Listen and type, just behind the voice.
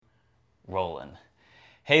Rolling.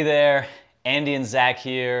 Hey there, Andy and Zach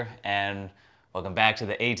here, and welcome back to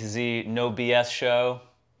the A to Z No BS show.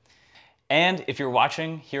 And if you're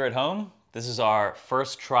watching here at home, this is our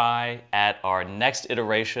first try at our next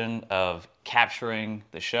iteration of capturing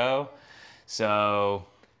the show. So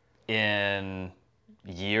in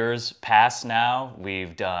years past now,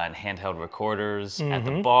 we've done handheld recorders at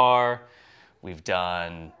the bar, we've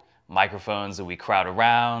done microphones that we crowd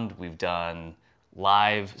around, we've done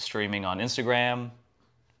live streaming on Instagram,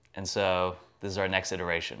 and so this is our next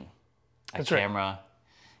iteration. A camera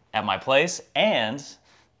at my place, and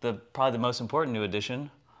probably the most important new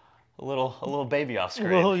addition, a little baby off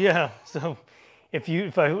screen. Well, yeah. So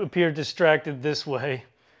if I appear distracted this way,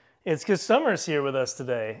 it's because Summer's here with us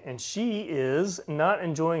today, and she is not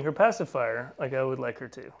enjoying her pacifier like I would like her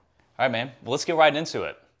to. All right, man. Well, let's get right into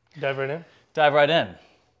it. Dive right in. Dive right in.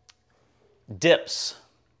 Dips.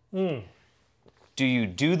 Do you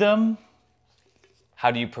do them?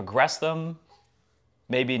 How do you progress them?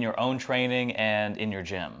 Maybe in your own training and in your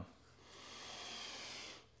gym.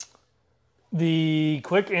 The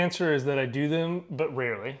quick answer is that I do them, but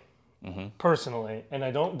rarely, personally, and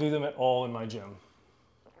I don't do them at all in my gym.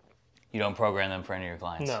 You don't program them for any of your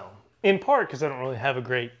clients? No. In part because I don't really have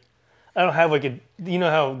I don't have like you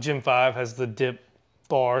know how Gym 5 has the dip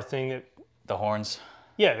bar thing that... The horns?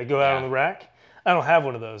 Yeah, they go out on the rack. I don't have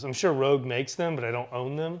one of those. I'm sure Rogue makes them, but I don't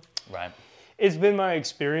own them. Right. It's been my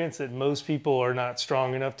experience that most people are not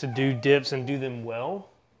strong enough to do dips and do them well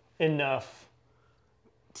enough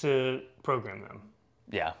to program them.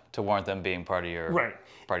 Yeah, to warrant them being part of your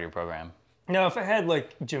program. Now, if I had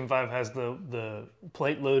like Gym 5 has the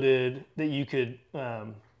plate loaded that you could,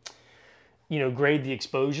 grade the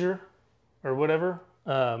exposure or whatever.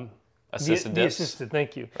 Assisted dips? The assisted,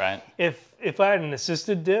 thank you. Right. If I had an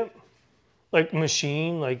assisted dip, like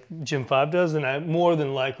machine, like Gym 5 does, then I more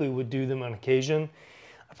than likely would do them on occasion.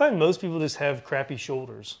 I find most people just have crappy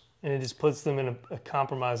shoulders, and it just puts them in a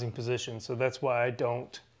compromising position. So that's why I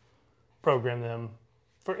don't program them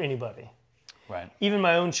for anybody. Right. Even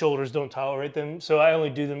my own shoulders don't tolerate them, so I only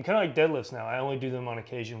do them, kind of like deadlifts now. I only do them on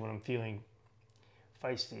occasion when I'm feeling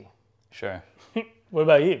feisty. Sure. What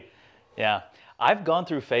about you? Yeah. I've gone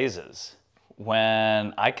through phases.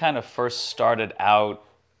 When I kind of first started out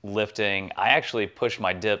lifting, I actually pushed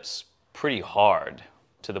my dips pretty hard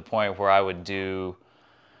to the point where I would do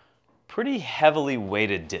pretty heavily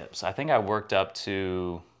weighted dips. I think I worked up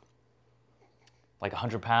to like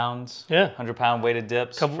 100 pounds. Yeah. 100-pound weighted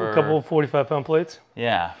dips. Couple of 45-pound plates?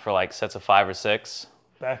 Yeah, for like sets of 5 or 6.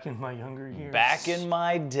 Back in my younger years. Back in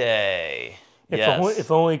my day. If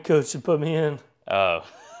only coach had put me in. Oh.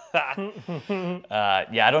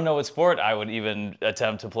 Yeah, I don't know what sport I would even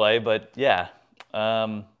attempt to play, but yeah.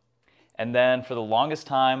 And then for the longest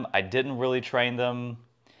time, I didn't really train them.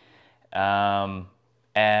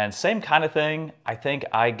 And same kind of thing. I think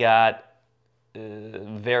I got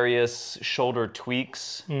various shoulder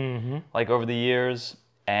tweaks like over the years.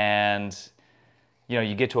 And,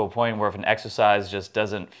 you get to a point where if an exercise just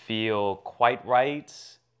doesn't feel quite right,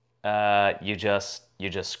 you just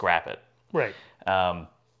scrap it. Right.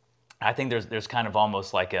 I think there's kind of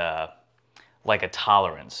almost like a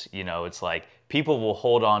tolerance, it's like people will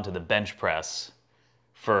hold on to the bench press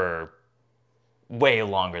for way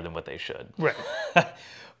longer than what they should. Right.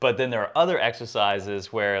 But then there are other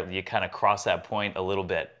exercises where you kind of cross that point a little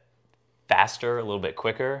bit faster, a little bit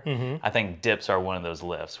quicker. I think dips are one of those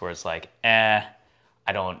lifts where it's like, I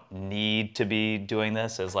don't need to be doing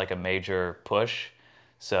this as like a major push,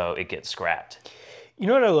 so it gets scrapped. You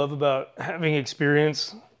know what I love about having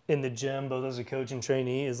experience in the gym, both as a coach and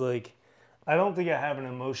trainee, is like, I don't think I have an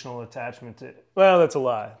emotional attachment to, well, that's a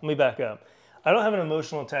lie. Let me back up. I don't have an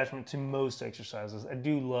emotional attachment to most exercises. I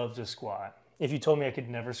do love to squat. If you told me I could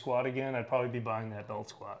never squat again, I'd probably be buying that belt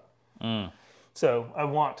squat. So I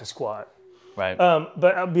want to squat. Right.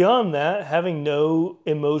 But beyond that, having no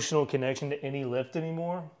emotional connection to any lift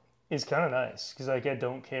anymore is kind of nice, because like I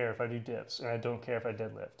don't care if I do dips, and I don't care if I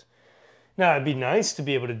deadlift. Now, it'd be nice to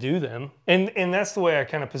be able to do them. And that's the way I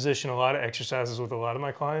kind of position a lot of exercises with a lot of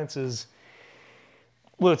my clients is,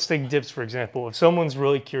 well, let's take dips, for example. If someone's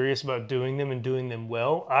really curious about doing them and doing them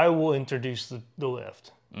well, I will introduce the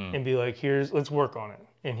lift and be like, let's work on it.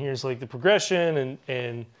 And here's like the progression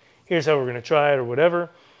and here's how we're going to try it or whatever.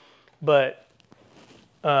 But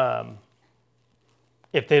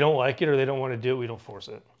if they don't like it or they don't want to do it, we don't force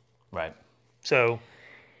it. Right. So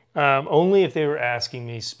only if they were asking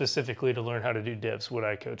me specifically to learn how to do dips would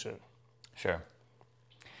I coach it. Sure.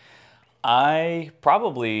 I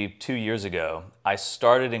probably 2 years ago, I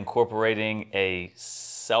started incorporating a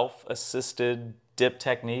self-assisted dip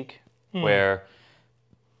technique where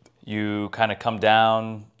You kind of come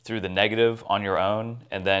down through the negative on your own,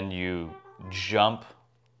 and then you jump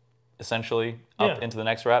essentially up Yeah. into the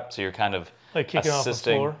next rep. So you're kind of Like kicking off the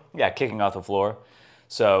floor? Yeah, kicking off the floor.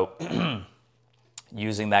 So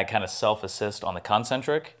using that kind of self-assist on the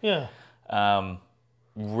concentric Yeah.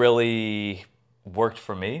 really worked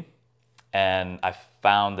for me. And I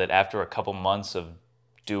found that after a couple months of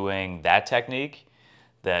doing that technique,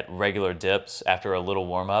 that regular dips after a little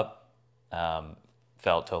warm-up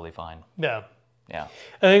felt totally fine. Yeah. Yeah.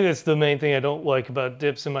 I think that's the main thing I don't like about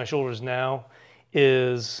dips in my shoulders now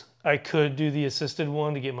is I could do the assisted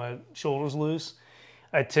one to get my shoulders loose.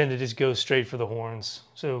 I tend to just go straight for the horns.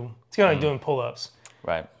 So it's kind of like doing pull-ups.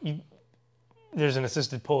 Right. There's an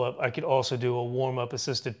assisted pull-up. I could also do a warm-up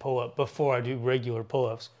assisted pull-up before I do regular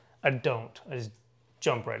pull-ups. I don't. I just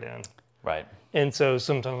jump right in. Right. And so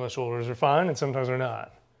sometimes my shoulders are fine and sometimes they're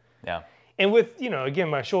not. Yeah. And with, again,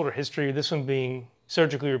 my shoulder history, this one being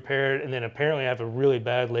surgically repaired, and then apparently I have a really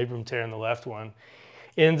bad labrum tear in the left one,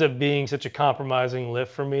 it ends up being such a compromising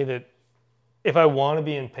lift for me that if I want to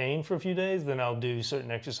be in pain for a few days, then I'll do certain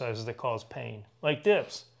exercises that cause pain, like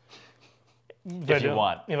dips. If you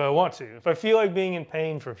want. If I want to. If I feel like being in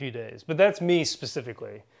pain for a few days. But that's me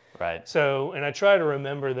specifically. Right. So, and I try to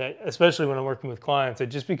remember that, especially when I'm working with clients, that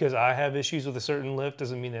just because I have issues with a certain lift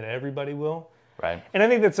doesn't mean that everybody will. Right. And I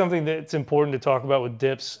think that's something that's important to talk about with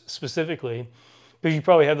dips specifically, because you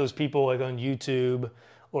probably have those people like on YouTube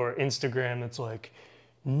or Instagram that's like,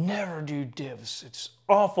 never do dips. It's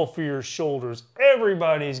awful for your shoulders.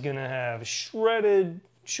 Everybody's going to have shredded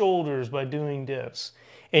shoulders by doing dips.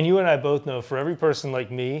 And you and I both know for every person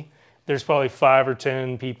like me, there's probably 5 or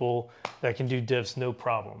 10 people that can do dips no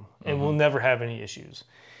problem and will never have any issues.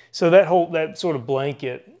 So that sort of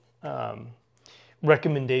blanket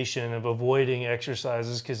recommendation of avoiding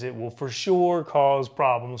exercises because it will for sure cause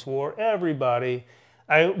problems for everybody.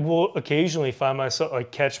 I will occasionally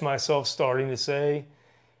catch myself starting to say,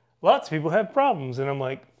 lots of people have problems. And I'm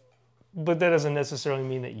like, but that doesn't necessarily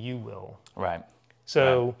mean that you will. Right.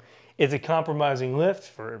 So it's a compromising lift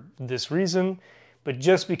for this reason, but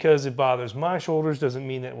just because it bothers my shoulders doesn't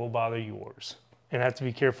mean that it will bother yours. And I have to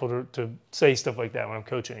be careful to say stuff like that when I'm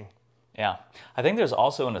coaching. Yeah. I think there's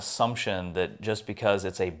also an assumption that just because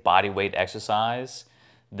it's a body weight exercise,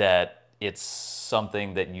 that it's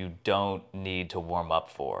something that you don't need to warm up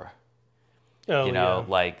for. Oh, yeah.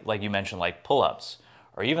 Like you mentioned, like pull-ups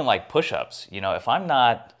or even like push-ups. If I'm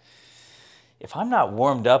not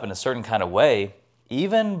warmed up in a certain kind of way,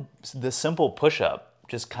 even the simple push-up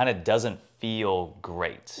just kind of doesn't feel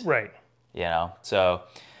great. Right. So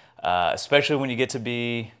especially when you get to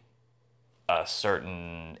be a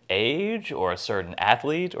certain age or a certain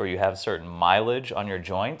athlete or you have certain mileage on your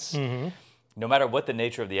joints, no matter what the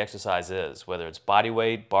nature of the exercise is, whether it's body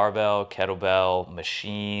weight, barbell, kettlebell,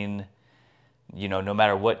 machine, no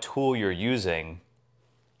matter what tool you're using,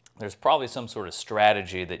 there's probably some sort of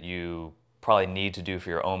strategy that you probably need to do for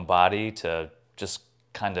your own body to just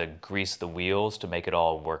kind of grease the wheels to make it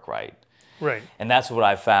all work right. Right. And that's what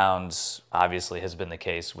I found, obviously, has been the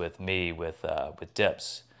case with me with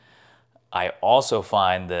dips. I also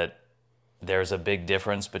find that there's a big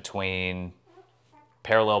difference between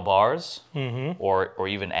parallel bars or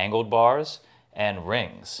even angled bars and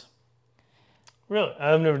rings. Really?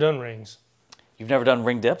 I've never done rings. You've never done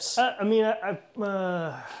ring dips? I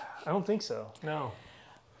don't think so. No.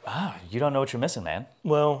 You don't know what you're missing, man.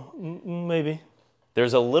 Well, maybe.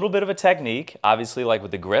 There's a little bit of a technique, obviously, like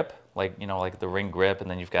with the grip, like the ring grip, and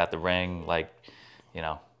then you've got the ring,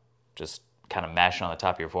 just kind of mashing on the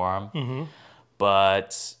top of your forearm.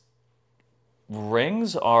 But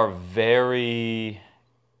rings are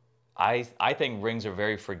I think rings are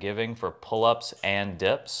very forgiving for pull-ups and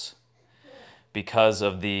dips because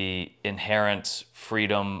of the inherent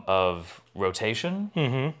freedom of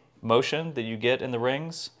rotation, motion that you get in the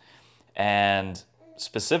rings. And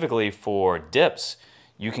specifically for dips,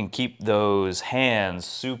 you can keep those hands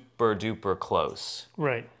super duper close.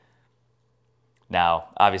 Right. Now,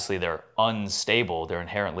 obviously they're unstable. They're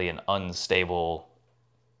inherently an unstable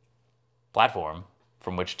platform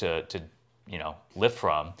from which to lift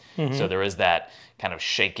from. So there is that kind of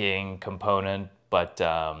shaking component. But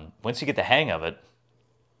once you get the hang of it,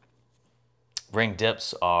 ring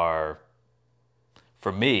dips are,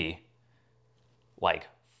 for me, like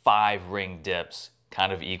 5 ring dips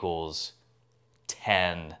kind of equals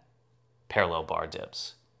 10 parallel bar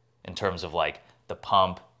dips in terms of like the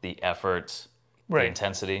pump, the effort, the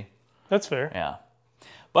intensity. That's fair. Yeah.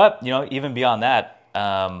 But, even beyond that,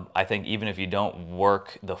 I think even if you don't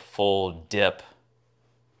work the full dip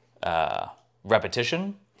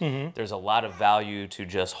repetition, there's a lot of value to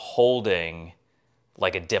just holding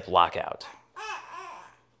like a dip lockout.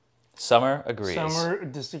 Summer agrees. Summer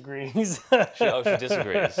disagrees. She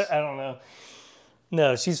disagrees. I don't know.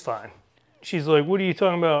 No, she's fine. She's like, what are you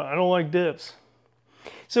talking about? I don't like dips.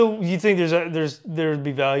 So you think there'd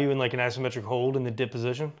be value in like an isometric hold in the dip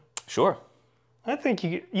position? Sure. I think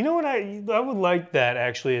you know what I would like that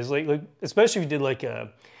actually is like especially if you did like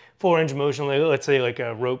a full range of motion, like let's say like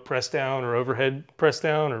a rope press down or overhead press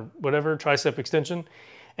down or whatever, tricep extension,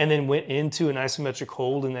 and then went into an isometric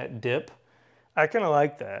hold in that dip. I kind of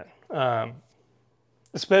like that,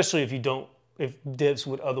 especially if dips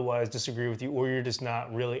would otherwise disagree with you or you're just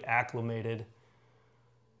not really acclimated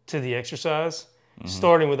to the exercise.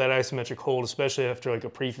 Starting with that isometric hold, especially after like a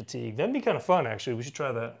pre-fatigue, that'd be kind of fun actually. We should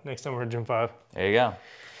try that next time we're at Gym 5. There you go.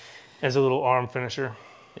 As a little arm finisher.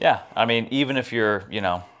 Yeah, I mean, even if you're,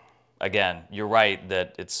 again, you're right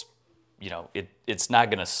that it's, it's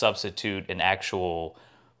not going to substitute an actual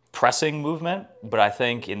pressing movement, but I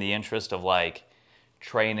think in the interest of like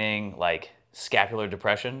training like scapular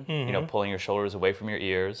depression, pulling your shoulders away from your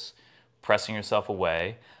ears, pressing yourself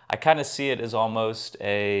away, I kind of see it as almost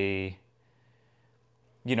a,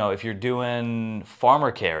 if you're doing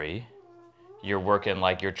farmer carry, you're working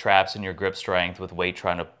like your traps and your grip strength with weight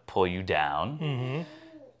trying to pull you down.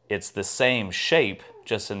 It's the same shape,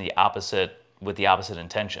 just with the opposite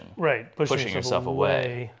intention. Right, pushing yourself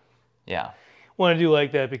away. Yeah. Want to do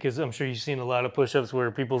like that because I'm sure you've seen a lot of push-ups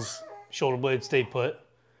where people's shoulder blades stay put.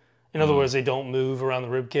 In other words, they don't move around the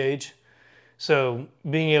rib cage. So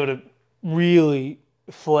being able to really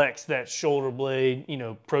flex that shoulder blade,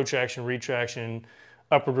 protraction, retraction,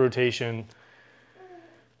 upward rotation,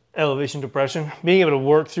 elevation, depression, being able to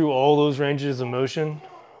work through all those ranges of motion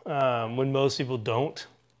when most people don't.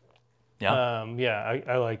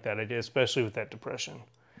 I like that idea, especially with that depression.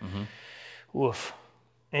 Woof.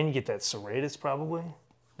 And you get that serratus probably.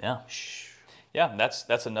 Yeah. Yeah,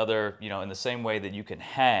 that's another, in the same way that you can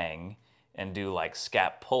hang and do like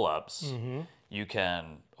scap pull-ups, you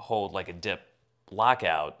can hold like a dip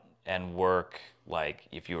lockout and work like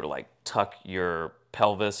if you were to like tuck your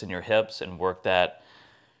pelvis and your hips and work that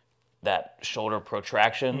shoulder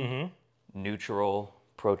protraction, neutral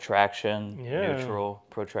protraction, neutral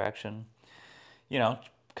protraction.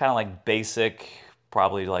 Kind of like basic,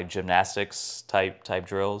 probably like gymnastics type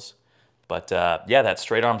drills. But that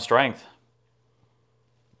straight arm strength.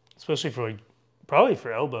 Especially for probably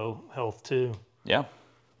for elbow health too. Yeah.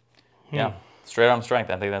 Yeah. Straight arm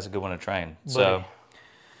strength. I think that's a good one to train. So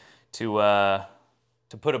to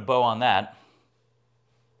put a bow on that,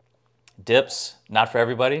 dips, not for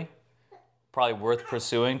everybody. Probably worth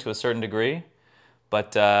pursuing to a certain degree.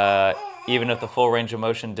 But even if the full range of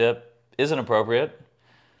motion dip isn't appropriate,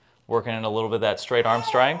 working in a little bit of that straight arm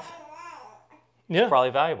strength,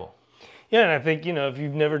 probably valuable. Yeah, and I think, if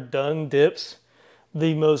you've never done dips,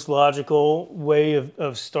 the most logical way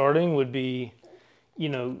of starting would be,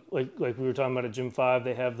 like we were talking about at Gym 5,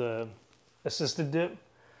 they have the assisted dip.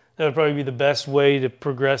 That would probably be the best way to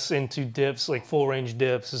progress into dips, like full range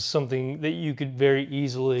dips, is something that you could very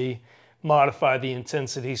easily modify the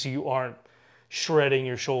intensity so you aren't shredding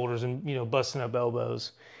your shoulders and, busting up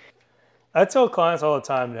elbows. I tell clients all the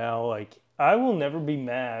time now, like, I will never be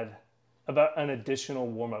mad about an additional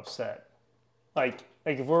warm-up set. Like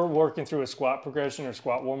if we're working through a squat progression or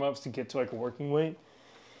squat warm-ups to get to like a working weight,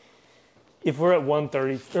 if we're at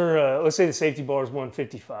 130, or let's say the safety bar is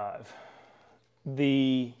 155,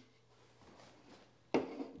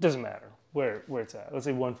 doesn't matter where it's at. Let's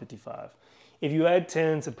say 155. If you add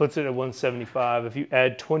 10s, it puts it at 175. If you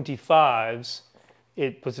add 25s,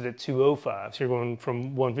 it puts it at 205. So you're going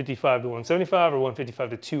from 155 to 175 or 155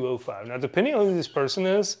 to 205. Now, depending on who this person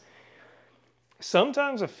is,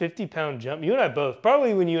 sometimes a 50-pound jump, you and I both,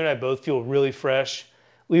 probably when you and I both feel really fresh,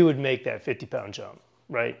 we would make that 50-pound jump,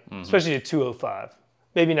 right? Especially to 205.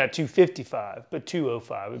 Maybe not 255, but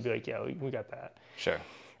 205. We'd be like, yeah, we got that. Sure.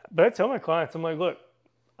 But I tell my clients, I'm like, look,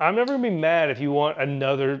 I'm never going to be mad if you want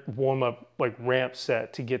another warm-up, like ramp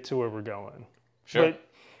set to get to where we're going. Sure.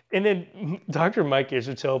 And then Dr. Mike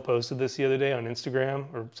Israetel posted this the other day on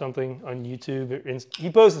Instagram or something on YouTube. He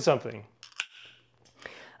posted something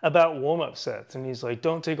about warm-up sets. And he's like,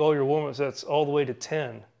 don't take all your warm-up sets all the way to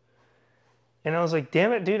 10. And I was like,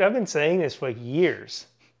 damn it, dude, I've been saying this for like years.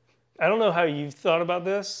 I don't know how you've thought about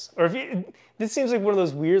this. Or this seems like one of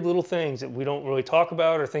those weird little things that we don't really talk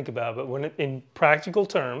about or think about. But when in practical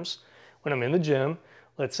terms, when I'm in the gym,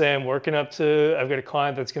 let's say I'm working up to, I've got a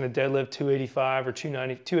client that's going to deadlift 285 or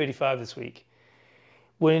 285 this week.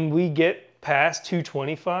 When we get past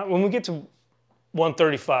 225, when we get to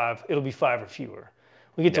 135, it'll be 5 or fewer.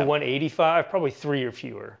 When we get to 185, probably 3 or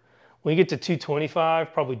fewer. When we get to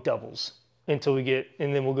 225, probably doubles. until we get,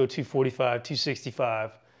 and then we'll go 245,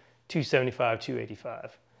 265, 275,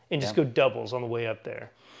 285, and just go doubles on the way up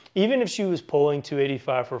there. Even if she was pulling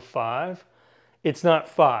 285 for 5, it's not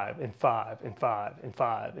 5 and 5 and 5 and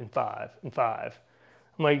 5 and 5 and 5.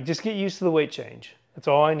 I'm like, just get used to the weight change. That's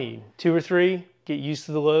all I need. 2 or 3, get used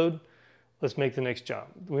to the load. Let's make the next jump.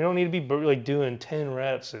 We don't need to be like doing 10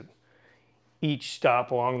 reps at each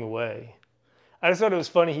stop along the way. I just thought it was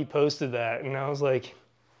funny he posted that, and I was like,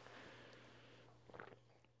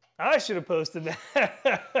 I should have posted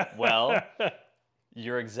that. Well,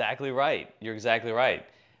 you're exactly right. You're exactly right.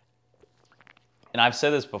 And I've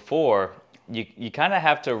said this before, you kind of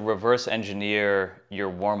have to reverse engineer your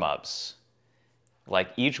warm-ups. Like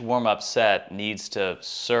each warm-up set needs to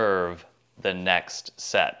serve the next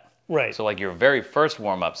set. Right. So like your very first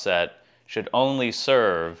warm-up set should only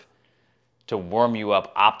serve to warm you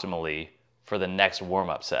up optimally for the next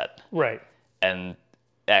warm-up set. Right. And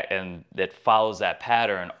that follows that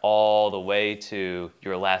pattern all the way to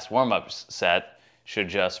your last warm-up set should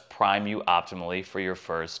just prime you optimally for your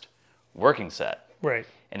first working set. Right.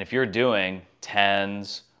 And if you're doing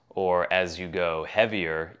 10s or as you go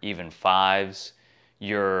heavier, even 5s,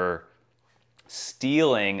 you're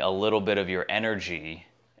stealing a little bit of your energy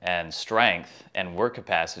and strength and work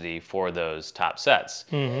capacity for those top sets.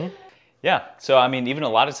 Mm-hmm. Yeah, so I mean, even a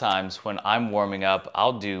lot of times when I'm warming up,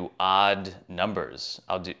 I'll do odd numbers.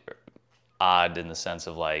 I'll do odd in the sense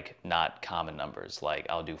of like not common numbers. Like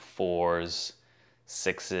I'll do 4s,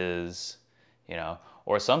 6s, you know,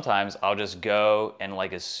 or sometimes I'll just go and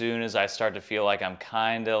like as soon as I start to feel like I'm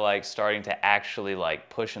kind of like starting to actually like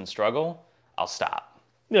push and struggle, I'll stop.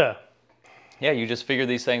 Yeah. Yeah, you just figure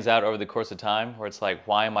these things out over the course of time where it's like,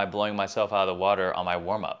 why am I blowing myself out of the water on my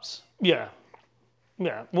warm-ups? Yeah.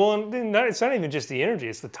 Yeah. Well, and then it's not even just the energy,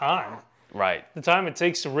 it's the time. Right. The time it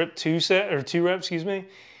takes to rip 2 reps,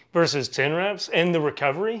 versus 10 reps, and the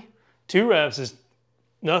recovery. 2 reps is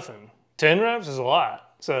nothing. 10 reps is a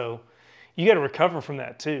lot. So you got to recover from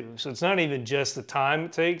that too. So it's not even just the time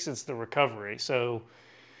it takes, it's the recovery. So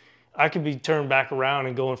I could be turned back around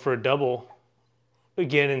and going for a double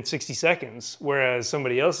again in 60 seconds, whereas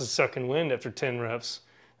somebody else is sucking wind after 10 reps.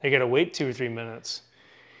 They got to wait 2 or 3 minutes.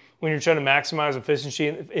 When you're trying to maximize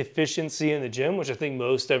efficiency in the gym, which I think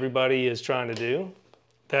most everybody is trying to do,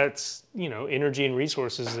 that's, energy and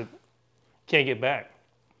resources that can't get back.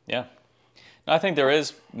 Yeah. I think there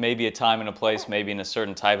is maybe a time and a place, maybe in a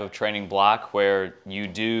certain type of training block where you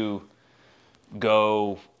do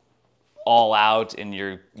go all out and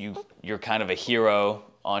you're kind of a hero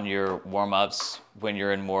on your warm-ups when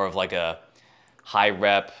you're in more of like a high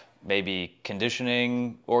rep, maybe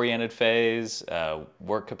conditioning oriented phase,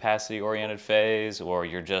 work capacity oriented phase, or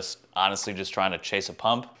you're just honestly just trying to chase a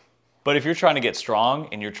pump. But if you're trying to get strong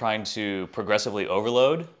and you're trying to progressively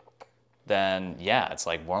overload, then yeah, it's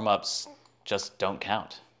like warm-ups just don't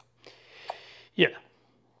count. Yeah.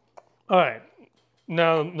 All right.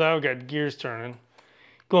 Now we got gears turning.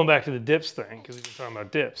 Going back to the dips thing, because we've been talking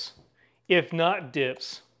about dips. If not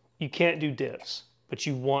dips, you can't do dips, but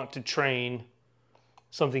you want to train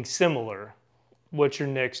something similar. What's your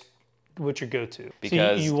go-to?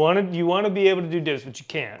 Because so you want to be able to do dips, but you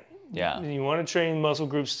can't. Yeah. You want to train muscle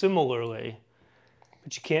groups similarly,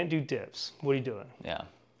 but you can't do dips. What are you doing? Yeah.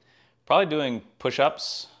 Probably doing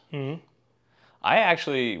push-ups. Mm-hmm. I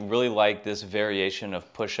actually really like this variation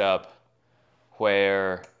of push-up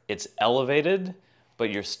where it's elevated, but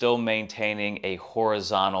you're still maintaining a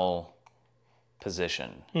horizontal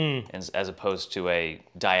position as opposed to a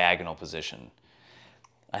diagonal position.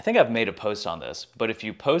 I think I've made a post on this, but if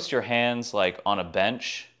you post your hands like on a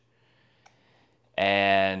bench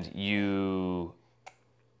and you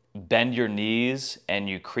bend your knees and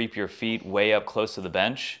you creep your feet way up close to the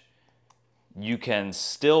bench, you can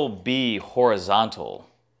still be horizontal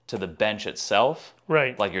to the bench itself,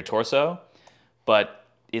 right? Like your torso, but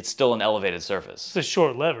it's still an elevated surface. It's a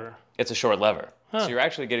short lever. It's a short lever. So you're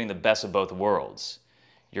actually getting the best of both worlds.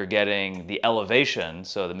 You're getting the elevation,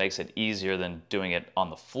 so that makes it easier than doing it on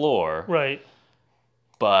the floor. Right.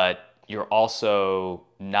 But you're also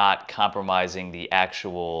not compromising the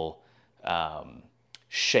actual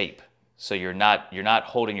shape. So you're not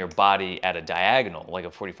holding your body at a diagonal, like a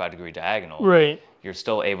 45-degree diagonal. Right. You're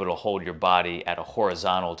still able to hold your body at a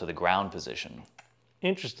horizontal to the ground position.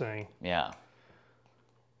 Interesting. Yeah.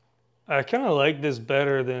 I kind of like this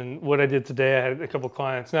better than what I did today. I had a couple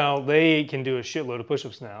clients. Now, they can do a shitload of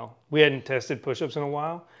push-ups now. We hadn't tested push-ups in a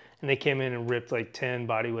while, and they came in and ripped like 10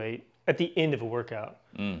 body weight at the end of a workout,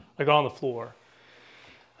 like on the floor.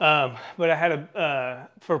 But I had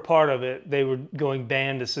for part of it, they were going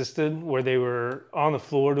band assisted, where they were on the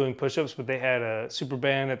floor doing push-ups, but they had a super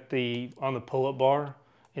band on the pull-up bar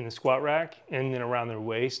in the squat rack, and then around their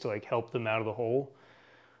waist to like help them out of the hole.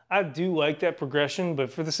 I do like that progression,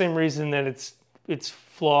 but for the same reason that it's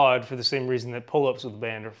flawed, for the same reason that pull-ups with a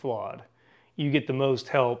band are flawed. You get the most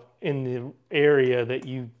help in the area that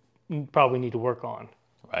you probably need to work on.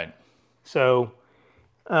 Right. So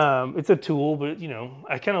it's a tool, but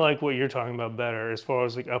I kind of like what you're talking about better as far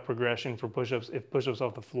as like up progression for push-ups if push-ups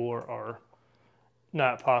off the floor are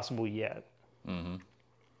not possible yet.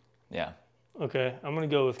 Yeah. Okay, I'm gonna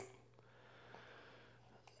go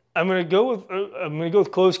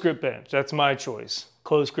with close grip bench. That's my choice.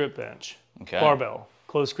 Close grip bench. Okay. Barbell.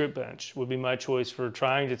 Close grip bench would be my choice for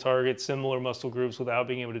trying to target similar muscle groups without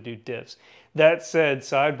being able to do dips. That said,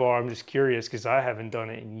 sidebar, I'm just curious because I haven't done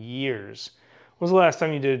it in years. When was the last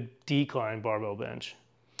time you did decline barbell bench?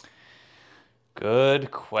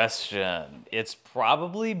 Good question. It's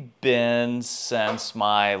probably been since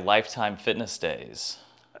my Lifetime Fitness days.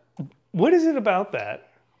 What is it about that?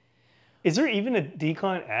 Is there even a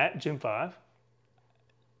decline at Gym 5?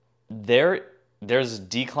 There's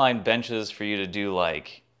decline benches for you to do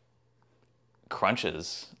like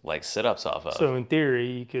crunches, like sit-ups off of. So in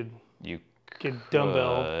theory, you could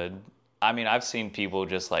dumbbell. I mean, I've seen people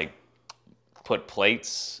just like put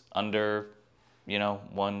plates under,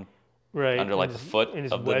 one Right. under like the foot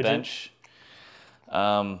of the bench.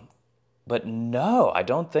 But no, I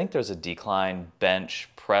don't think there's a decline bench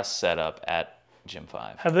press setup at Gym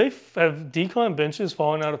 5. Have decline benches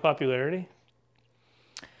fallen out of popularity?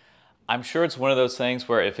 I'm sure it's one of those things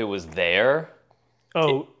where if it was there,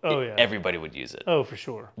 yeah, everybody would use it. Oh, for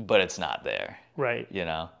sure. But it's not there. Right.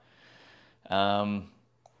 Yeah.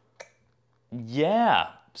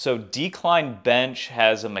 So decline bench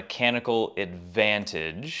has a mechanical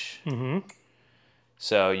advantage.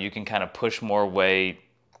 So you can kind of push more weight.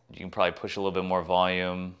 You can probably push a little bit more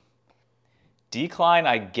volume. Decline,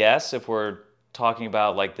 I guess, if we're talking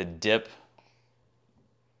about like the dip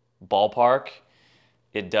ballpark,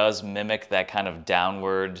 it does mimic that kind of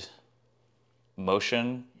downward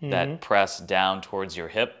motion, that press down towards your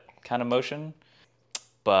hip kind of motion.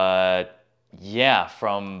 But yeah,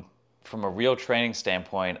 from a real training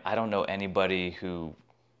standpoint, I don't know anybody who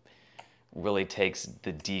really takes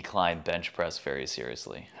the decline bench press very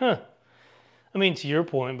seriously. Huh. I mean, to your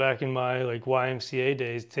point, back in my like YMCA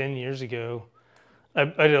days 10 years ago, I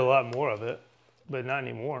did a lot more of it, but not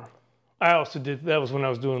anymore. I also that was when I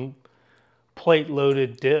was doing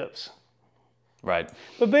plate-loaded dips. Right.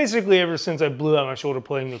 But basically, ever since I blew out my shoulder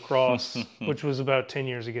playing lacrosse, which was about 10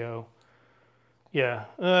 years ago, a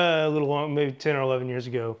little long, maybe 10 or 11 years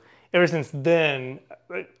ago, ever since then,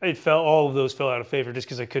 all of those fell out of favor just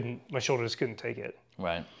because my shoulder just couldn't take it.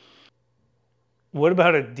 Right. What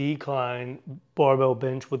about a decline barbell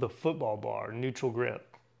bench with a football bar, neutral grip?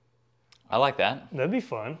 I like that. That'd be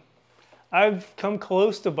fun. I've come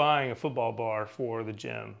close to buying a football bar for the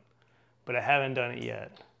gym, but I haven't done it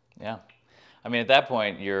yet. Yeah. I mean, at that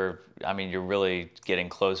point, you're really getting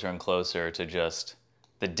closer and closer to just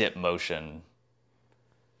the dip motion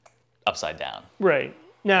upside down. Right.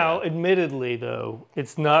 Now, admittedly, though,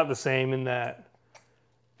 it's not the same in that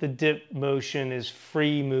the dip motion is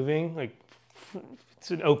free moving, like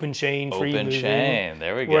it's an open chain, free moving. Open chain,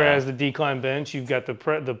 there we go. Whereas the decline bench, you've got the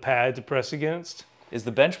pad to press against. Is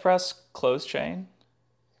the bench press closed chain?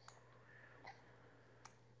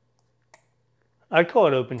 I'd call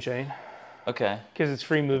it open chain. Okay. Because it's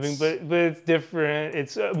free moving, but it's different.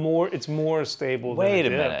 It's more stable. Wait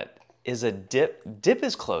than a minute. Is a dip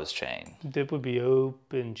is closed chain? Dip would be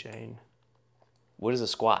open chain. What is a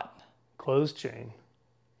squat? Closed chain.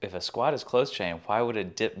 If a squat is closed chain, why would a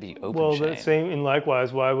dip be open chain? Well, the same, and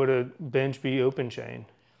likewise, why would a bench be open chain?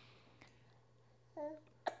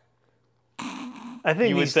 I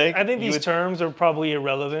think these terms are probably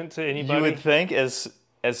irrelevant to anybody. You would think, as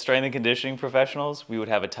strength and conditioning professionals, we would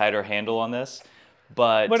have a tighter handle on this,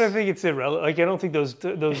 but I think it's irrelevant. Like, I don't think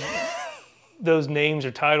those names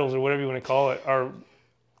or titles or whatever you want to call it are.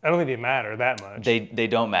 I don't think they matter that much. They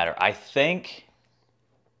don't matter. I think,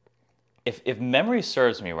 if memory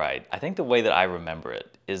serves me right, I think the way that I remember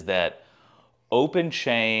it is that open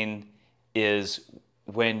chain is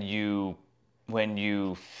when you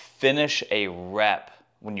finish a rep,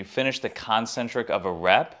 when you finish the concentric of a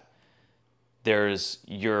rep, I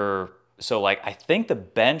think the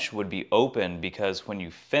bench would be open because when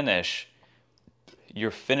you finish,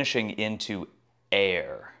 you're finishing into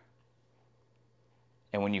air.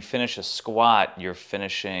 And when you finish a squat, you're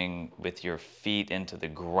finishing with your feet into the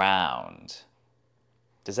ground.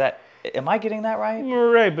 Am I getting that right?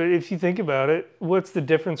 Right, but if you think about it, what's the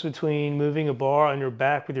difference between moving a bar on your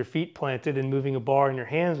back with your feet planted and moving a bar in your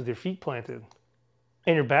hands with your feet planted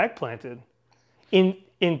and your back planted?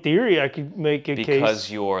 In theory, I could make a case.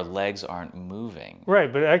 Because your legs aren't moving.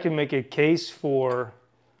 Right, but I could make a case for,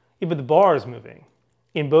 yeah, but the bar is moving.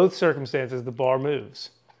 In both circumstances, the bar moves.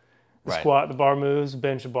 The Right. squat, the bar moves. The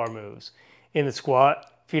bench, the bar moves. In the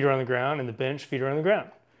squat, feet are on the ground. In the bench, feet are on the ground.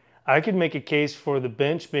 I could make a case for the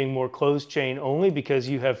bench being more closed chain only because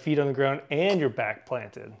you have feet on the ground and your back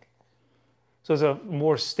planted. So it's a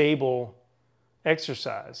more stable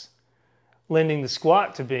exercise, lending the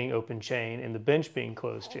squat to being open chain and the bench being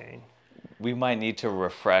closed chain. We might need to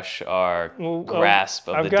refresh our Well, grasp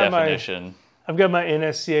of I've the got definition. I've got my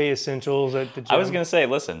NSCA essentials at the gym. I was going to say,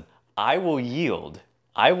 listen, I will yield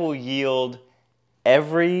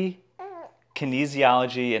every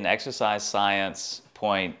kinesiology and exercise science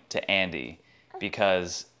point to Andy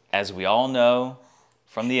because, as we all know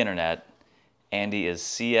from the internet, Andy is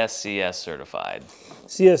CSCS certified.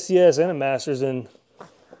 CSCS and a master's in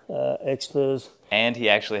expos. And he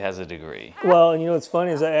actually has a degree. Well, and you know what's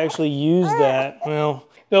funny is I actually use that.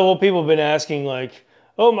 Well, people have been asking like,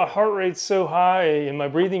 oh, my heart rate's so high and my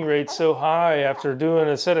breathing rate's so high after doing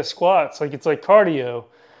a set of squats. Like it's like cardio.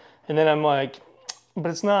 And then I'm like, but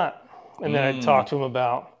it's not. And then I talk to them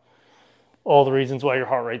about all the reasons why your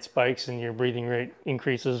heart rate spikes and your breathing rate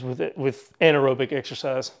increases with anaerobic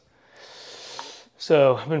exercise.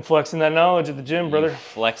 So I've been flexing that knowledge at the gym, brother. You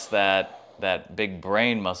flex that big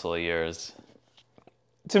brain muscle of yours.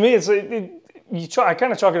 To me, it's like, I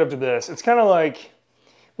kind of chalk it up to this. It's kind of like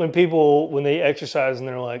when they exercise and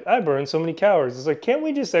they're like, I burn so many calories. It's like, can't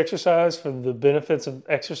we just exercise for the benefits of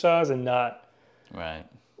exercise and not Right.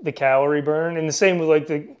 the calorie burn? And the same with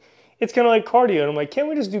like it's kind of like cardio. And I'm like, can't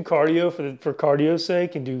we just do cardio for cardio's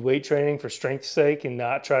sake and do weight training for strength's sake and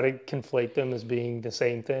not try to conflate them as being the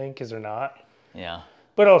same thing because they're not? Yeah.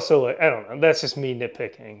 But also, like, I don't know. That's just me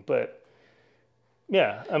nitpicking. But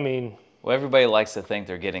yeah, I mean, Well, everybody likes to think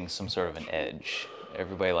they're getting some sort of an edge.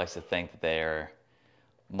 Everybody likes to think that they're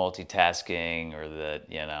multitasking or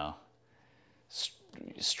that,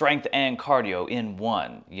 strength and cardio in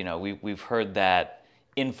one. We've heard that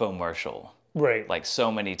infomercial right. like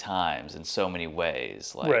so many times in so many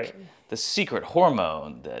ways. Like Right. the secret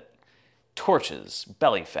hormone that torches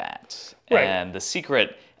belly fat Right. and the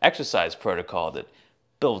secret exercise protocol that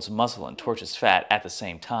builds muscle and torches fat at the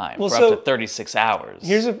same time for so up to 36 hours.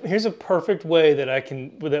 Here's a perfect way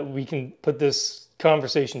that we can put this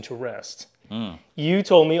conversation to rest. You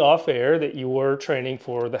told me off air that you were training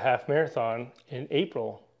for the half marathon in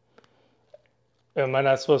April. Am I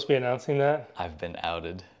not supposed to be announcing that? I've been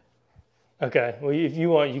outed. Okay. Well, if you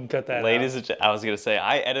want, you can cut that Ladies out. and I was going to say,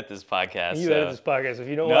 I edit this podcast. You edit this podcast. If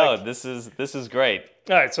you don't No, like, this is great.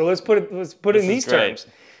 all right. So let's put it in This these is great. terms.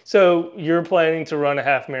 So you're planning to run a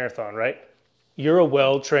half marathon, right? You're a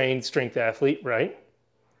well-trained strength athlete, right?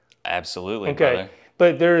 Absolutely, Okay. brother.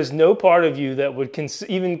 But there is no part of you that would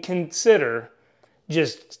even consider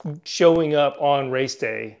just showing up on race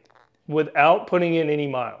day without putting in any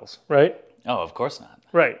miles, right? Oh, of course not.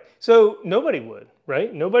 Right. So nobody would,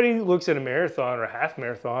 right? Nobody looks at a marathon or a half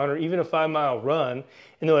marathon or even a 5-mile run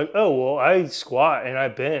and they're like, oh, well, I squat and I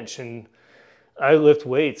bench and I lift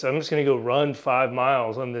weights. I'm just going to go run 5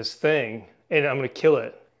 miles on this thing and I'm going to kill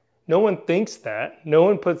it. No one thinks that. No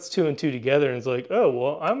one puts 2 and 2 together and is like, oh,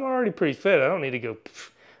 well, I'm already pretty fit. I don't need to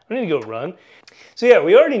go run. So yeah,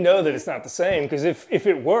 we already know that it's not the same because if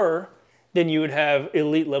it were, then you would have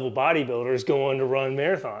elite level bodybuilders going to run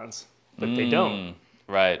marathons, but they don't.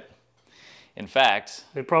 Right. In fact,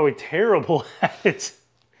 They're probably terrible at it.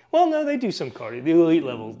 Well, no, they do some cardio. The elite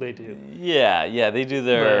levels, they do. yeah, they do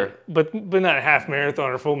their But not half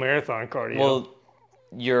marathon or full marathon cardio. well,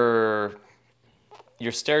 your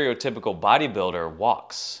stereotypical bodybuilder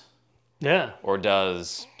walks yeah. or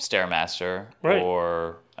does Stairmaster Right.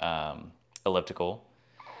 or elliptical,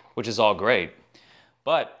 which is all great.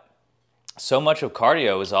 But so much of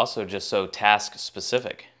cardio is also just so task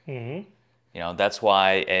specific. Mm-hmm. That's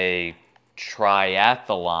why a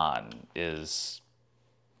triathlon is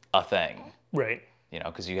a thing. Right.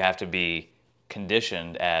 Because you have to be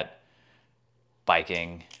conditioned at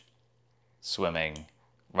biking, swimming,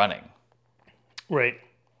 running. Right.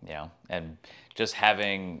 And just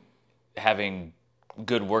having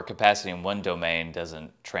good work capacity in one domain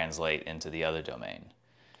doesn't translate into the other domain.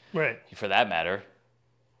 Right. For that matter,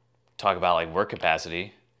 talk about like work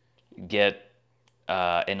capacity, get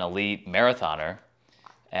an elite marathoner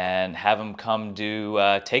and have them come do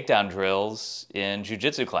takedown drills in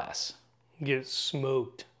jiu-jitsu class. Get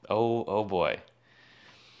smoked. Oh boy.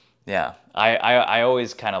 Yeah. I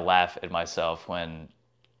always kind of laugh at myself when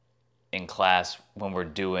in class when we're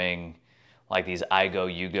doing like these I go,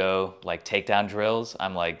 you go, like takedown drills.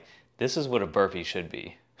 I'm like, this is what a burpee should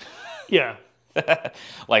be. Yeah.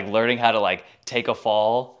 Like learning how to like take a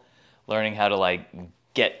fall, learning how to like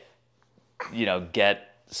get,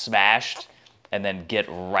 get smashed and then get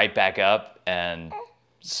right back up and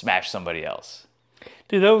smash somebody else.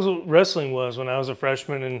 Dude, that was what wrestling was when I was a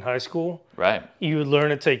freshman in high school. Right. You would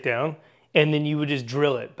learn a takedown, and then you would just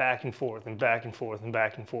drill it back and forth and back and forth and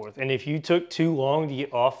back and forth. And if you took too long to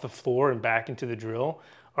get off the floor and back into the drill,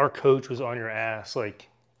 our coach was on your ass like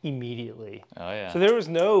immediately. Oh yeah. So there was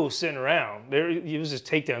no sitting around. It was just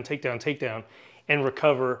takedown, takedown, takedown, and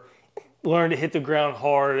recover. Learn to hit the ground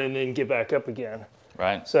hard and then get back up again.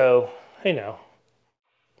 Right. So, hey now.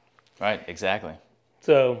 Right, exactly.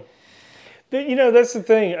 So, that's the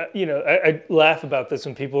thing. I laugh about this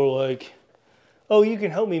when people are like, oh, you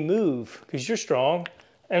can help me move because you're strong.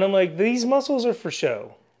 And I'm like, these muscles are for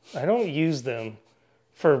show. I don't use them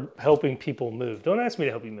for helping people move. Don't ask me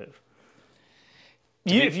to help you move.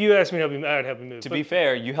 If you asked me to help you, I'd help you move. To be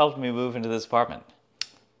fair, you helped me move into this apartment.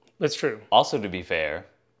 That's true. Also, to be fair,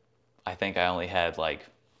 I think I only had like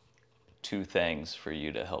 2 things for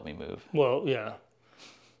you to help me move. Well, yeah.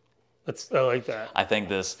 I like that. I think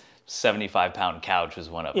this 75-pound couch was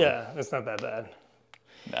one of them. Yeah, that's not that bad.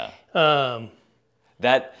 No.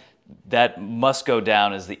 That must go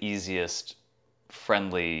down as the easiest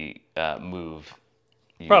friendly move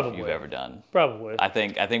you've ever done. Probably. I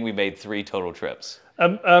think we made 3 total trips.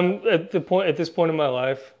 I'm at this point in my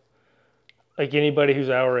life, like anybody who's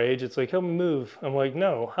our age, it's like, help me move. I'm like,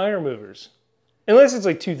 no, hire movers. Unless it's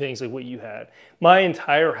like 2 things like what you had. My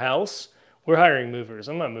entire house, we're hiring movers.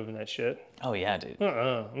 I'm not moving that shit. Oh yeah, dude.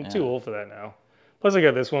 I'm too old for that now. Plus I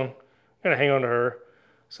got this one. I'm gonna hang on to her.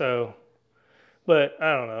 So, but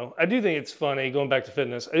I don't know. I do think it's funny, going back to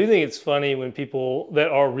fitness, I do think it's funny when people that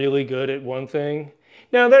are really good at one thing.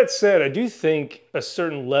 Now that said, I do think a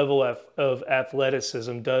certain level of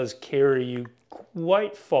athleticism does carry you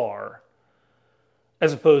quite far,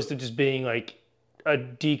 as opposed to just being like a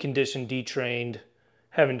deconditioned, detrained,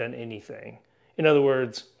 haven't done anything. In other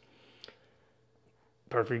words,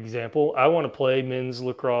 perfect example, I want to play men's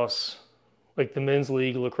lacrosse, like the men's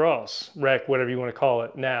league lacrosse, rec, whatever you want to call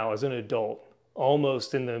it now as an adult,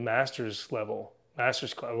 almost in the master's level,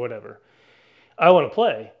 master's club, whatever. I want to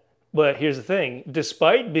play. But here's the thing,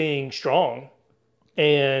 despite being strong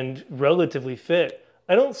and relatively fit,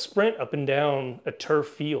 I don't sprint up and down a turf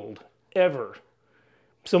field ever.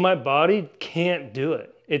 So my body can't do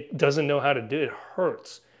it. It doesn't know how to do it. It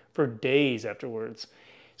hurts for days afterwards.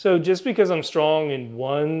 So just because I'm strong in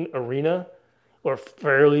one arena or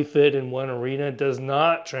fairly fit in one arena does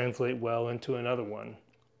not translate well into another one.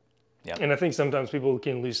 Yep. And I think sometimes people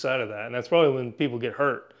can lose sight of that. And that's probably when people get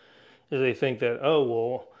hurt, is they think that, oh,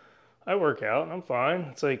 well, I work out and I'm fine.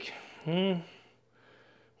 It's like, yeah,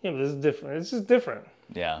 but this is different. This is different.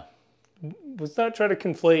 Yeah. Let's not try to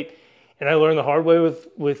conflate. And I learned the hard way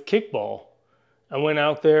with kickball. I went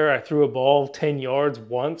out there, I threw a ball 10 yards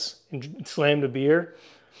once and slammed a beer.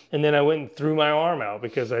 And then I went and threw my arm out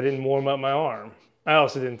because I didn't warm up my arm. I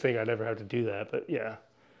also didn't think I'd ever have to do that, but yeah.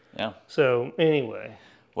 Yeah. So anyway.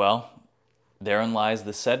 Well, therein lies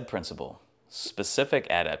the SAID principle. Specific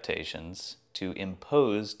adaptations to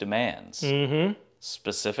impose demands. Mm-hmm.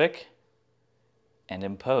 Specific and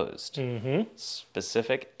imposed. Mm-hmm.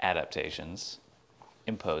 Specific adaptations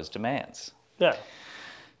impose demands. Yeah.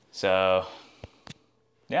 So,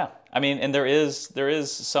 yeah. I mean, and there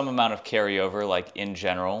is some amount of carryover, like in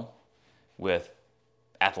general, with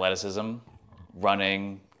athleticism,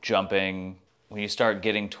 running, jumping. When you start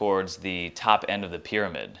getting towards the top end of the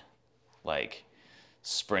pyramid, like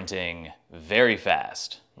sprinting very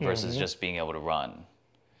fast versus just being able to run.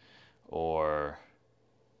 Or,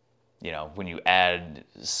 when you add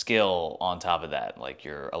skill on top of that, like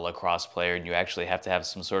you're a lacrosse player and you actually have to have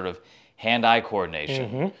some sort of hand-eye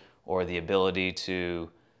coordination or the ability to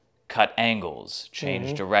cut angles,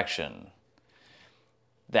 change direction.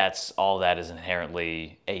 That's all that is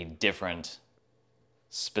inherently a different,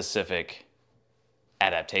 specific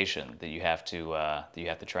adaptation that you have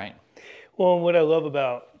to train. Well, what I love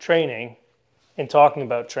about training and talking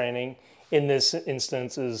about training in this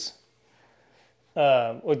instance is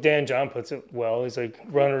what Dan John puts it well. He's like,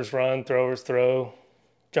 runners run, throwers throw,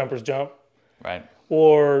 jumpers jump. Right.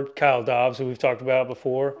 Or Kyle Dobbs, who we've talked about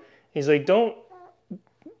before. He's like, don't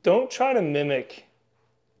try to mimic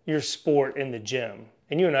your sport in the gym.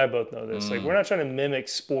 And you and I both know this. Like, we're not trying to mimic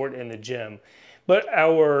sport in the gym. But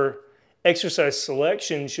our exercise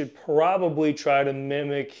selection should probably try to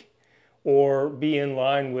mimic or be in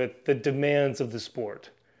line with the demands of the sport.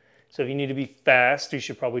 So if you need to be fast, you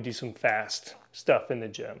should probably do some fast stuff in the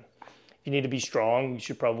gym. If you need to be strong, you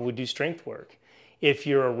should probably do strength work. If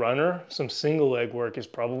you're a runner, some single leg work is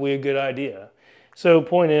probably a good idea. So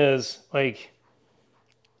point is, like,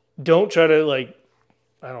 don't try to, like,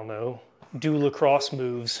 I don't know, do lacrosse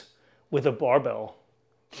moves with a barbell.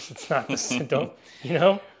 It's not the same. Don't, you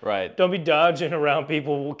know? Right. Don't be dodging around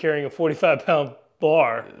people carrying a 45-pound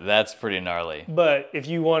bar. That's pretty gnarly. But if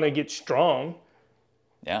you want to get strong,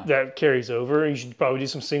 Yeah. that carries over. You should probably do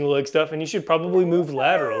some single leg stuff, and you should probably move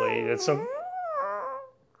laterally.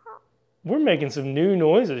 We're making some new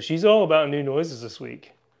noises. She's all about new noises this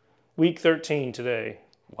week. Week 13 today.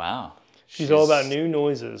 Wow. She's all about new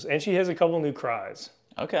noises, and she has a couple new cries.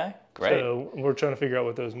 Okay, great. So we're trying to figure out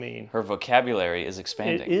what those mean. Her vocabulary is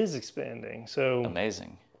expanding. It is expanding. So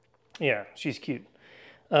Amazing. yeah, she's cute.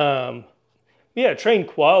 Train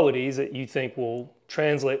qualities that you think will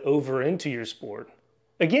translate over into your sport.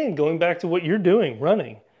 Again, going back to what you're doing,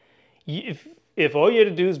 running. If all you had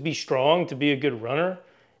to do is be strong to be a good runner,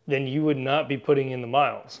 then you would not be putting in the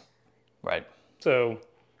miles. Right. So,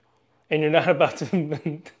 and you're not about to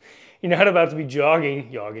be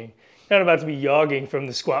jogging, not about to be yogging from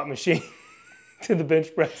the squat machine to the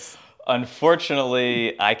bench press.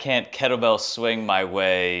 Unfortunately, I can't kettlebell swing my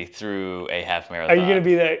way through a half marathon. Are you going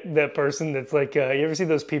to be that person that's like, you ever see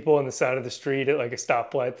those people on the side of the street at like a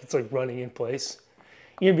stoplight that's like running in place?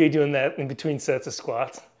 You're going to be doing that in between sets of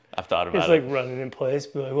squats. I've thought about It's like running in place.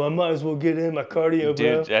 Be like, well, I might as well get in my cardio,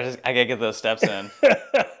 Dude, bro. I gotta get those steps in.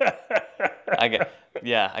 I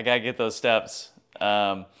gotta get those steps.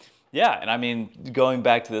 And I mean, going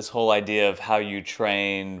back to this whole idea of how you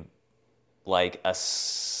train like a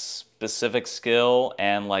specific skill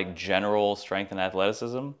and like general strength and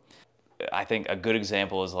athleticism, I think a good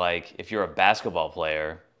example is like if you're a basketball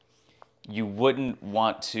player, you wouldn't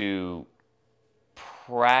want to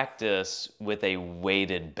practice with a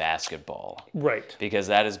weighted basketball. Right. Because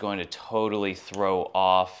that is going to totally throw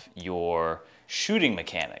off your shooting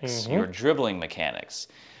mechanics, your dribbling mechanics.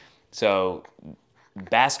 So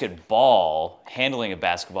basketball, handling a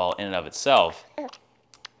basketball in and of itself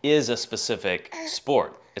is a specific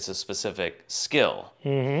sport. It's a specific skill.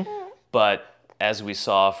 But as we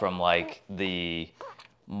saw from like the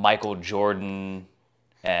Michael Jordan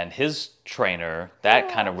and his trainer, that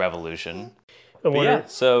kind of revolution.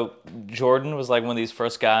 So Jordan was like one of these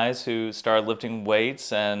first guys who started lifting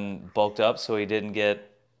weights and bulked up so he didn't get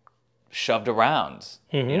shoved around,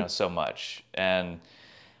 so much. And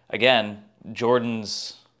again,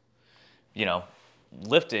 Jordan's,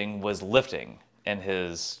 lifting was lifting, and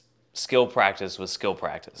his skill practice was skill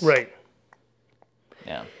practice. Right.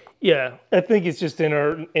 Yeah. Yeah, I think it's just in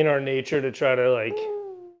our nature to try to like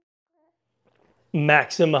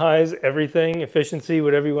maximize everything, efficiency,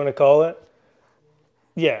 whatever you want to call it.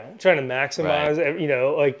 Yeah, trying to maximize,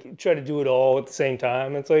 like try to do it all at the same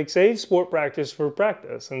time. It's like save sport practice for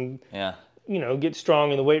practice and, get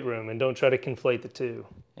strong in the weight room and don't try to conflate the two.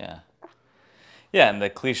 Yeah. Yeah, and the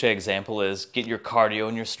cliche example is get your cardio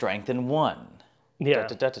and your strength in one. Yeah.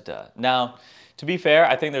 Now, to be fair,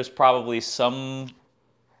 I think there's probably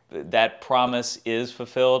that promise is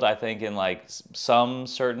fulfilled, I think, in like some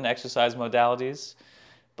certain exercise modalities,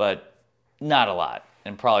 but not a lot.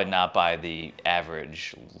 And probably not by the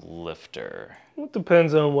average lifter. It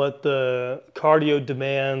depends on what the cardio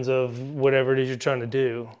demands of whatever it is you're trying to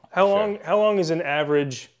do. How long is an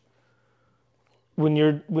average when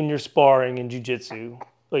you're sparring in jiu-jitsu,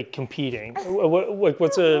 like competing? I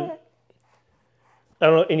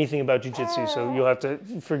don't know anything about jiu-jitsu, so you'll have to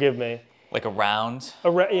forgive me. Like a round?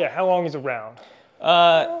 How long is a round?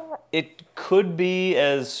 It could be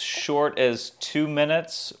as short as 2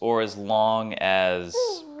 minutes or as long as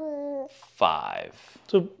 5.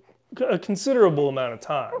 So a considerable amount of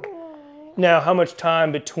time. Now, how much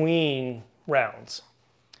time between rounds?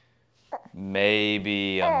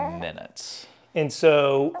 Maybe a minute. And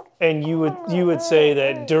so, you would say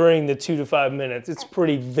that during the 2 to 5 minutes, it's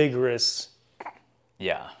pretty vigorous.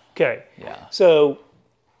 Yeah. Okay. Yeah. So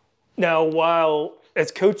now, while as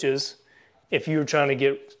coaches, if you're trying to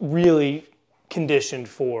get really conditioned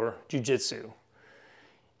for jiu-jitsu,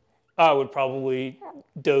 I would probably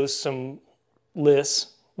dose some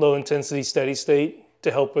LISS, low intensity steady state,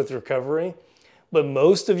 to help with recovery. But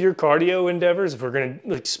most of your cardio endeavors, if we're going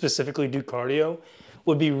to specifically do cardio,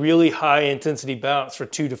 would be really high intensity bouts for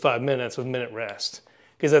 2 to 5 minutes with minute rest,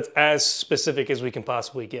 because that's as specific as we can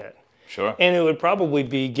possibly get. Sure. And it would probably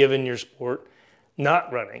be, given your sport,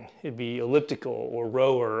 not running. It'd be elliptical or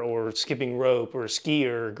rower or skipping rope or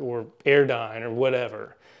skier or airdyne or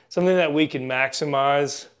whatever. Something that we can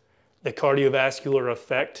maximize the cardiovascular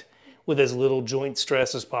effect with as little joint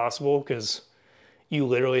stress as possible, because you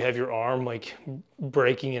literally have your arm like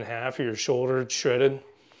breaking in half or your shoulder shredded.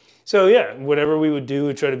 So yeah, whatever we would do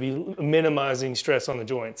would try to be minimizing stress on the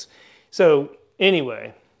joints. So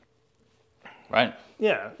anyway, Right.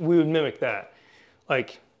 yeah, we would mimic that.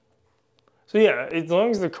 Like, so yeah, as long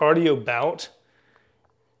as the cardio bout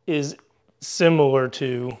is similar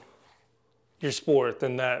to your sport,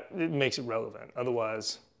 then that it makes it relevant.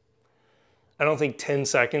 Otherwise, I don't think 10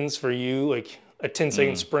 seconds for you, like a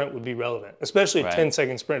 10-second sprint would be relevant, especially a Right.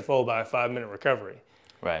 10-second sprint followed by a 5-minute recovery.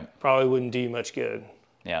 Right. Probably wouldn't do you much good.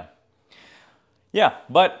 Yeah. Yeah,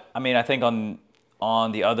 but I mean, I think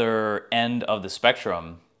on the other end of the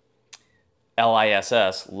spectrum,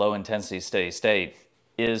 LISS, low intensity steady state,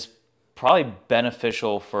 is probably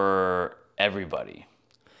beneficial for everybody.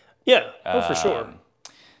 Yeah, oh, for sure.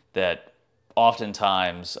 That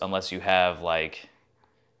oftentimes, unless you have like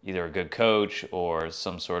either a good coach or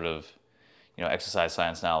some sort of, exercise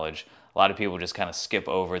science knowledge, a lot of people just kind of skip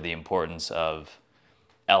over the importance of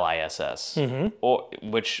LISS, or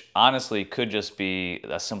which honestly could just be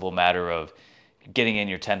a simple matter of getting in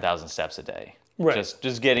your 10,000 steps a day. Right.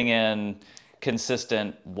 Just getting in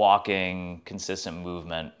consistent walking, consistent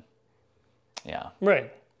movement. Yeah.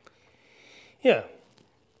 Right. Yeah.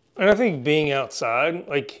 And I think being outside,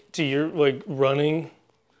 like to your like running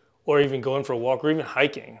or even going for a walk or even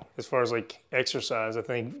hiking, as far as like exercise, I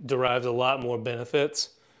think derives a lot more benefits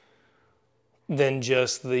than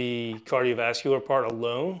just the cardiovascular part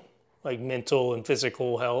alone, like mental and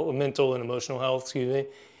physical health, mental and emotional health, excuse me,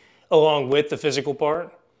 along with the physical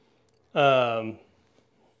part,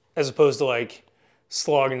 as opposed to like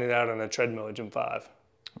slogging it out on a treadmill at Gym 5.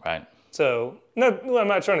 Right. So, I'm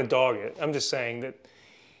not trying to dog it. I'm just saying that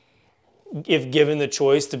if given the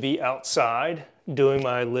choice to be outside doing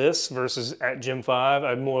my lists versus at Gym 5,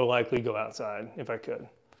 I'd more likely go outside if I could.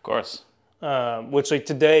 Of course. Which like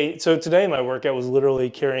today my workout was literally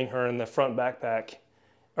carrying her in the front backpack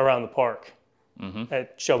around the park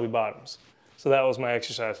at Shelby Bottoms. So that was my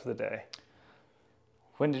exercise for the day.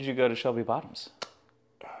 When did you go to Shelby Bottoms?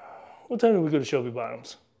 What time did we go to Shelby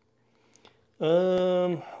Bottoms?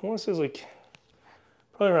 I want to say it was like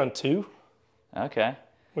probably around 2. Okay.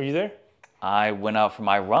 Were you there? I went out for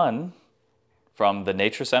my run from the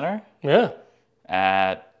Nature Center Yeah.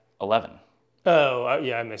 at 11. Oh,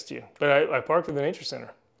 yeah, I missed you. But I parked at the Nature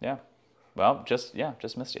Center. Yeah. Well, just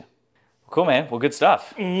missed you. Cool, man. Well, good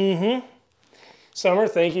stuff. Summer,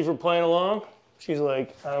 thank you for playing along. She's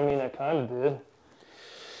like, I mean, I kind of did.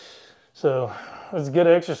 So it's good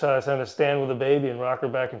exercise having to stand with a baby and rock her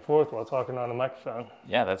back and forth while talking on a microphone.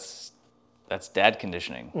 Yeah, that's dad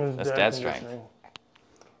conditioning. That's dad strength. conditioning.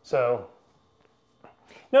 So,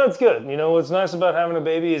 no, it's good. You know, what's nice about having a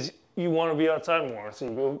baby is you want to be outside more. So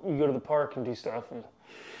you go to the park and do stuff, and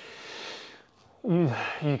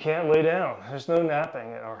you can't lay down. There's no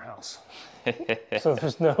napping at our house. So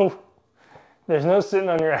there's no sitting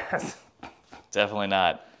on your ass. Definitely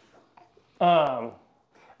not. All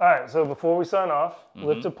right, so before we sign off,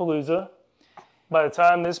 Liftapalooza. By the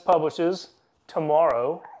time this publishes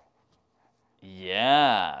tomorrow.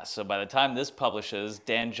 Yeah. So by the time this publishes,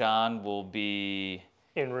 Dan John will be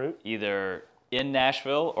En route. either in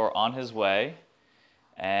Nashville or on his way.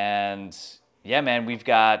 And yeah, man, we've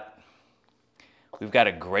got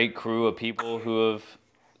a great crew of people who have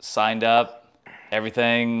signed up.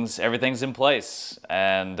 Everything's in place,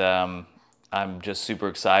 and I'm just super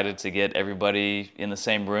excited to get everybody in the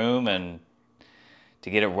same room and to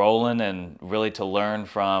get it rolling, and really to learn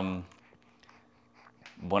from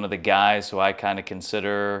one of the guys who I kind of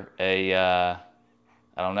consider I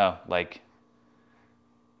don't know, like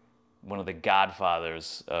one of the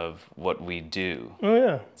godfathers of what we do. Oh,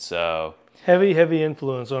 yeah. So Heavy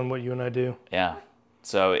influence on what you and I do. yeah.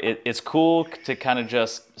 So it's cool to kind of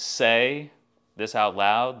just say this out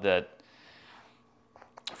loud, that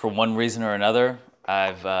for one reason or another,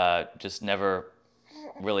 I've just never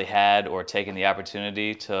really had or taken the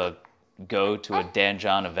opportunity to go to a Dan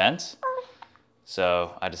John event.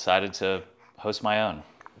 So I decided to host my own.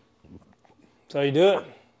 That's how you do it.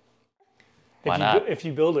 Why not? If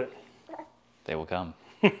you build it. They will come.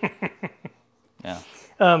 Yeah.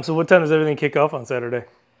 So what time does everything kick off on Saturday?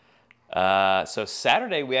 So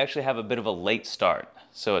Saturday we actually have a bit of a late start.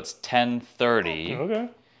 So it's 10:30. Okay.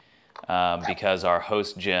 Because our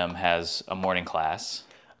host gym has a morning class.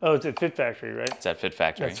 Oh, it's at Fit Factory, right? It's at Fit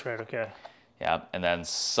Factory. That's right, okay. Yeah, and then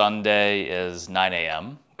Sunday is 9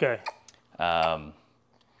 a.m. Okay. But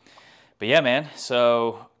yeah, man.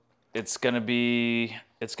 So it's gonna be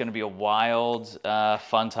a wild,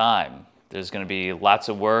 fun time. There's gonna be lots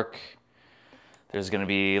of work There's going to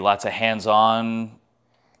be lots of hands-on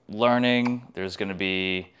learning. There's going to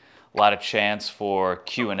be a lot of chance for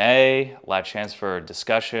Q&A, a lot of chance for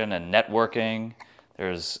discussion and networking.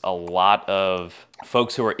 There's a lot of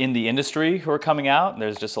folks who are in the industry who are coming out.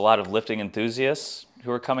 There's just a lot of lifting enthusiasts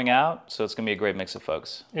who are coming out. So it's going to be a great mix of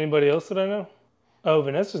folks. Anybody else that I know? Oh,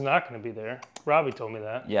 Vanessa's not going to be there. Robbie told me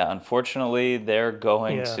that. Yeah, unfortunately, they're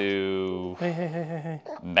going to Hey.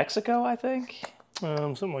 Mexico, I think,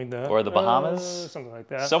 Something like that. or the Bahamas. Something like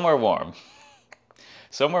that. Somewhere warm.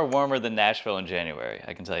 Somewhere warmer than Nashville in January,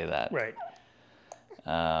 I can tell you that. Right.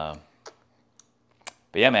 But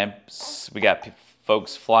yeah, man, we got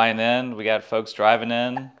folks flying in. We got folks driving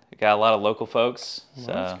in. We got a lot of local folks. Well,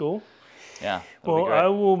 So, that's cool. yeah, that'll be Well, great. I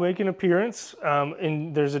will make an appearance,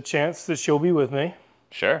 and there's a chance that she'll be with me.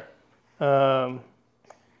 Sure.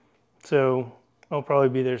 So I'll probably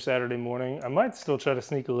be there Saturday morning. I might still try to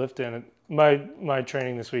sneak a lift in. My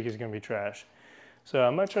training this week is going to be trash. So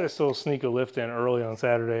I might try to still sneak a lift in early on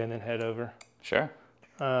Saturday and then head over. Sure.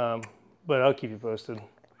 But I'll keep you posted.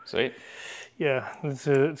 Sweet. Yeah, it's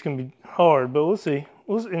going to be hard, but we'll see.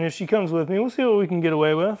 And if she comes with me, we'll see what we can get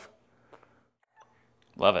away with.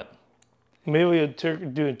 Love it. Maybe we'll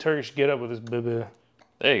do a Turkish get up with this baby.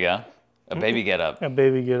 There you go. A baby get up. A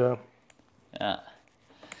baby get up. Yeah.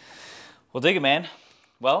 Well, dig it, man.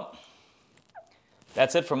 Well,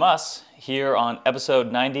 that's it from us here on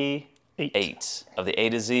episode 98 of the A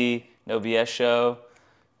to Z No BS show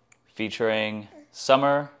featuring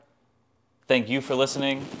Summer. Thank you for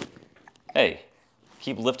listening. Hey,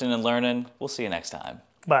 keep lifting and learning. We'll see you next time.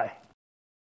 Bye.